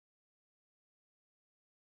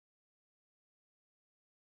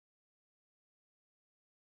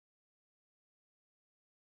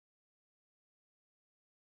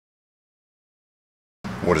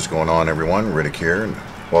What is going on, everyone? Ryder here, and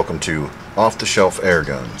welcome to Off the Shelf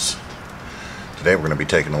Airguns. Today we're going to be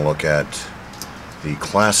taking a look at the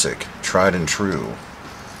classic, tried and true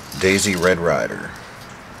Daisy Red Ryder.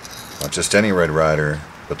 Not just any Red Ryder,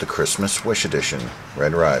 but the Christmas Wish Edition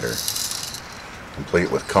Red Ryder, complete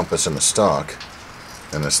with compass in the stock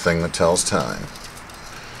and this thing that tells time.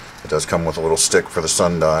 It does come with a little stick for the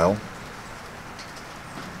sundial,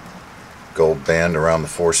 gold band around the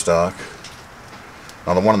forestock.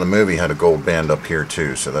 Now, the one in the movie had a gold band up here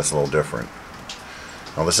too, so that's a little different.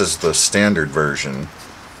 Now, this is the standard version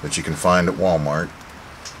that you can find at Walmart.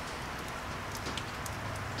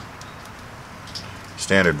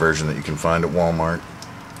 Standard version that you can find at Walmart.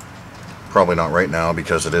 Probably not right now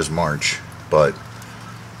because it is March, but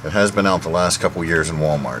it has been out the last couple years in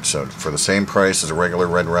Walmart. So for the same price as a regular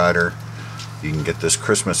Red Ryder, you can get this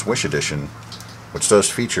Christmas Wish Edition, which does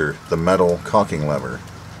feature the metal caulking lever.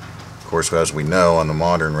 Of course, as we know, on the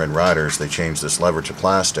modern Red Ryders, they changed this lever to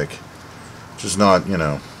plastic, which is not,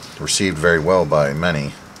 received very well by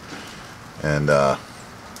many. And but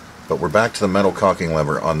we're back to the metal caulking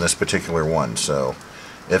lever on this particular one. So,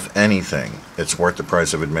 if anything, it's worth the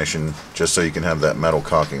price of admission just so you can have that metal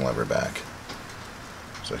caulking lever back.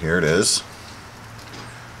 So here it is.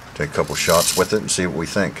 Take a couple shots with it and see what we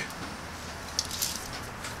think.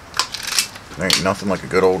 There ain't nothing like a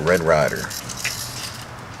good old Red Ryder.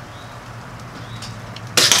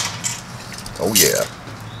 Oh yeah.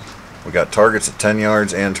 We got targets at 10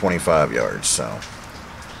 yards and 25 yards, so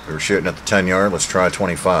we were shooting at the 10 yard, let's try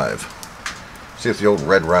 25. See if the old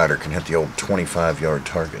Red Ryder can hit the old 25-yard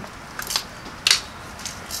target.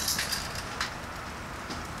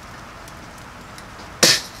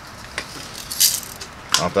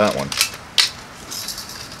 Not that one.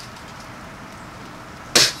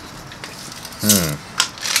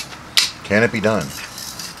 Can it be done?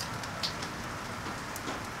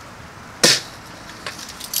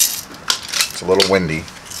 It's a little windy.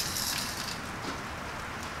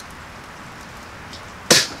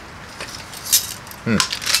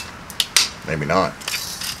 Maybe not.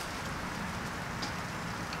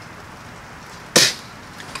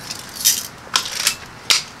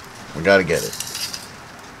 We gotta get it.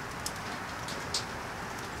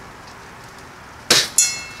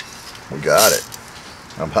 We got it.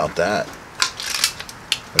 How about that?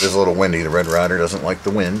 It is a little windy. The Red Ryder doesn't like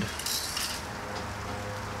the wind.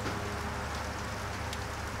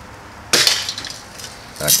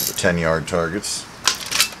 Back to the 10-yard targets.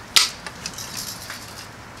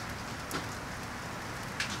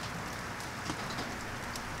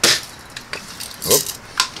 Whoop.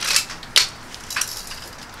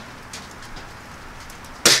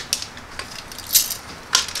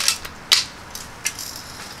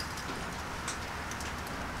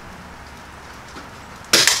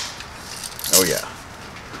 Oh yeah.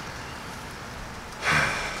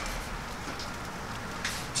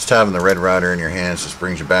 Just having the Red Ryder in your hands just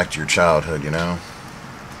brings you back to your childhood, you know?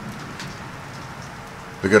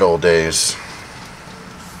 The good old days.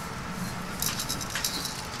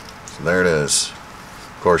 So there it is.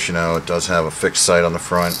 Of course, it does have a fixed sight on the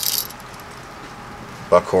front.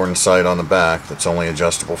 Buckhorn sight on the back that's only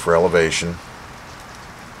adjustable for elevation.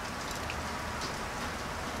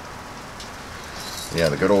 Yeah,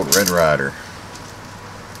 the good old Red Ryder.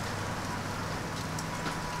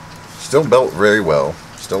 Still built very well.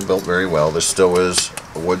 Still built very well. This still is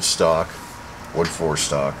a wood stock, wood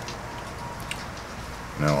forestock.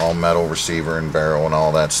 All metal receiver and barrel and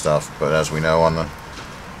all that stuff. But as we know, on the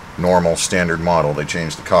normal standard model, they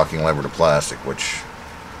changed the caulking lever to plastic, which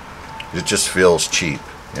it just feels cheap,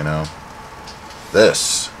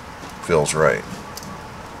 This feels right.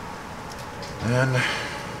 And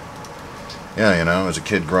yeah, as a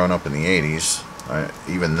kid growing up in the 80s,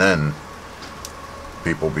 even then,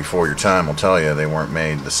 people before your time will tell you they weren't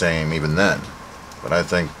made the same even then. But I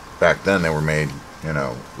think back then they were made,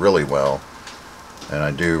 really well. And I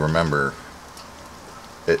do remember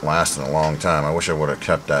it lasting a long time. I wish I would have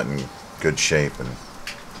kept that in good shape and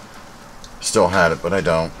still had it, but I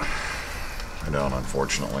don't. I don't,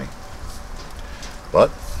 unfortunately. But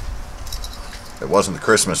it wasn't the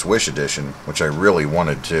Christmas Wish Edition, which I really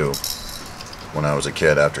wanted to when I was a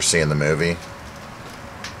kid after seeing the movie.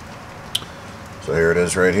 So here it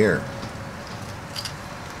is right here.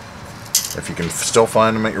 If you can still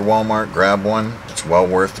find them at your Walmart, grab one. It's well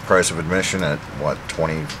worth the price of admission at, what,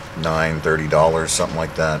 $29, $30, something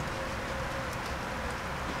like that.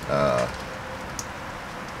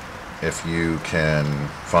 If you can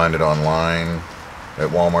find it online, at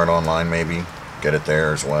Walmart online maybe, get it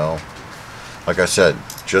there as well. Like I said,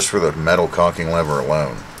 just for the metal caulking lever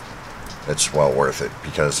alone, it's well worth it,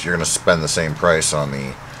 because you're going to spend the same price on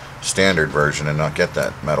the standard version and not get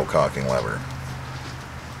that metal cocking lever.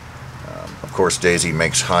 Of course, Daisy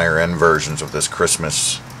makes higher end versions of this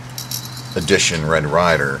Christmas edition Red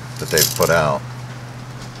Ryder that they've put out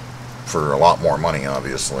for a lot more money,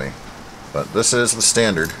 obviously, but this is the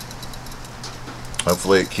standard.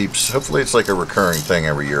 Hopefully it's like a recurring thing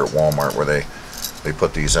every year at Walmart where they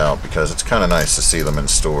put these out, because it's kind of nice to see them in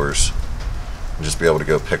stores and just be able to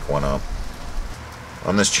go pick one up.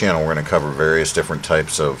 On this channel, we're going to cover various different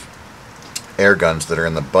types of air guns that are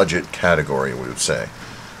in the budget category, we would say.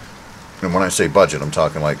 And when I say budget, I'm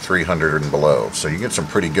talking like 300 and below. So you get some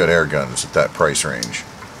pretty good air guns at that price range.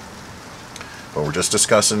 But we're just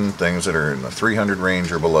discussing things that are in the 300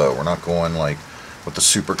 range or below. We're not going like with the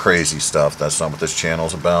super crazy stuff. That's not what this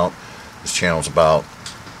channel's about. This channel's about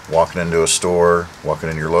walking into a store, walking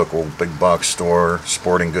into your local big box store,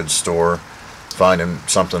 sporting goods store, finding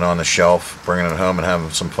something on the shelf, bringing it home and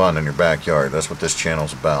having some fun in your backyard. That's what this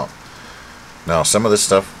channel's about. Now, some of this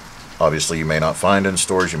stuff, obviously, you may not find in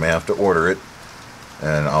stores. You may have to order it.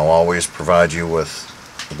 And I'll always provide you with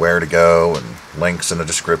where to go and links in the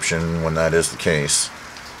description when that is the case.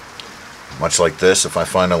 Much like this, if I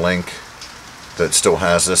find a link that still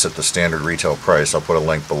has this at the standard retail price, I'll put a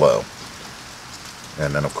link below.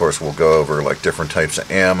 And then, of course, we'll go over like different types of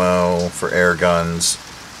ammo for air guns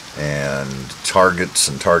and targets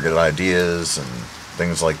and target ideas and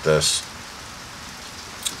things like this.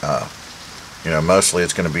 You know, mostly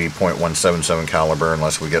it's going to be .177 caliber,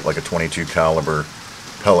 unless we get like a 22 caliber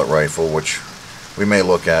pellet rifle, which we may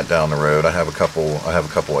look at down the road. I have a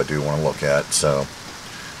couple I do want to look at. So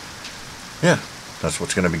yeah, that's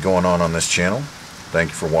what's going to be going on this channel.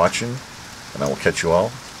 Thank you for watching, and I will catch you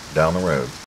all down the road.